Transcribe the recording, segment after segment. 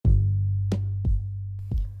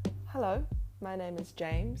Hello, my name is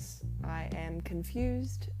James. I am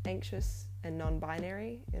confused, anxious, and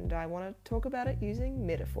non-binary, and I want to talk about it using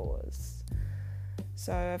metaphors.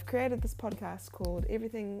 So I've created this podcast called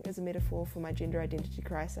Everything is a Metaphor for My Gender Identity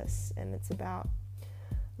Crisis, and it's about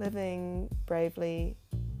living bravely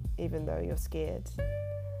even though you're scared.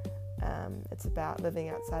 It's about living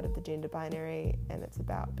outside of the gender binary, and it's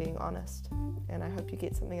about being honest, and I hope you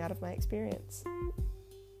get something out of my experience.